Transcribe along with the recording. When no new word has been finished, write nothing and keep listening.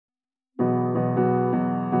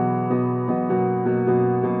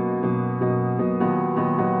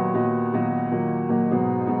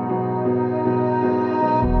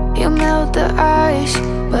melt the ice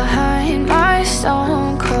behind my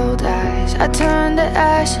stone cold eyes. I turn to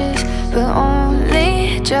ashes, but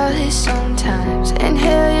only just sometimes.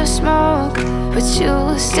 Inhale your smoke, but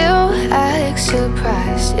you still act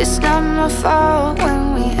surprised. It's not my fault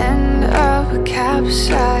when we end up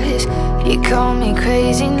capsized. You call me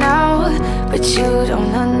crazy now, but you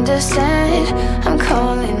don't understand. I'm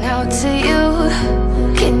calling out to you.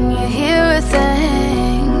 Can you hear a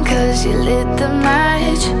thing? 'Cause you lit the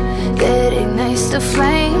match that ignites the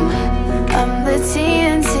flame. I'm the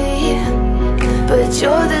TNT, but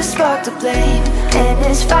you're the spark to blame. And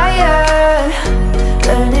it's fire,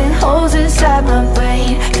 burning holes inside my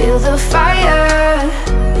brain. Feel the fire,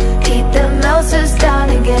 heat that melts us down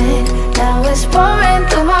again. Now it's pouring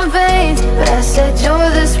through my veins, but I said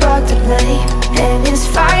you're the spark to blame. And it's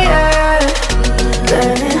fire,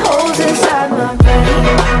 burning holes inside my brain.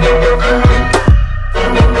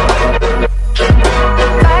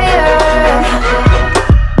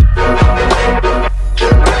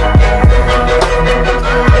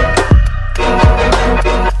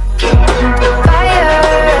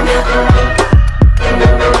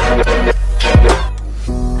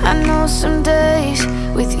 Some days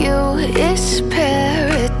with you it's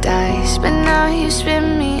paradise, but now you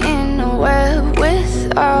spin me in a web with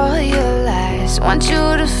all your lies. Want you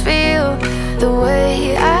to feel the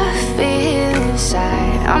way I feel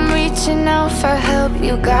inside. I'm reaching out for help,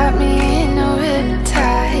 you got me in a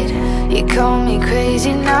riptide. You call me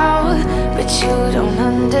crazy now, but you don't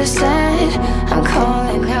understand. I'm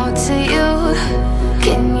calling out to you.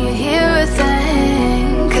 Can you hear a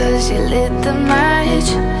thing? 'Cause you lit the match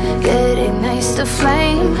that ignites the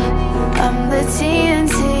flame. I'm the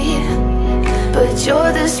TNT, but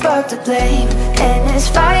you're the spark to blame. And it's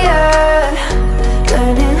fire,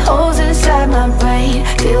 burning holes inside my brain.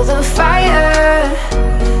 Feel the fire,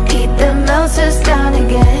 heat that melts us down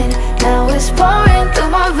again. Now it's pouring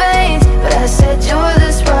through my veins, but I said you're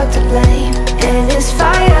the spark to blame. And it's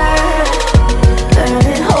fire,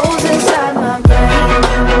 burning holes inside my brain.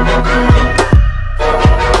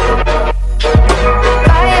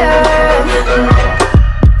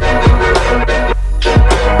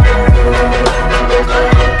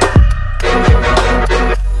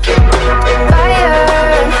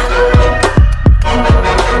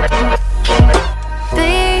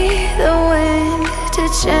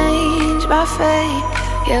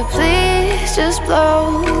 Yeah, please just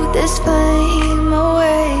blow this flame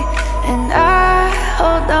away. And I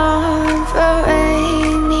hold on for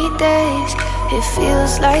rainy days. It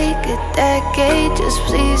feels like a decade, just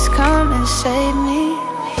please come and save me.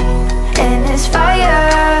 And it's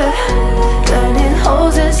fire, burning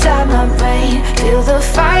holes inside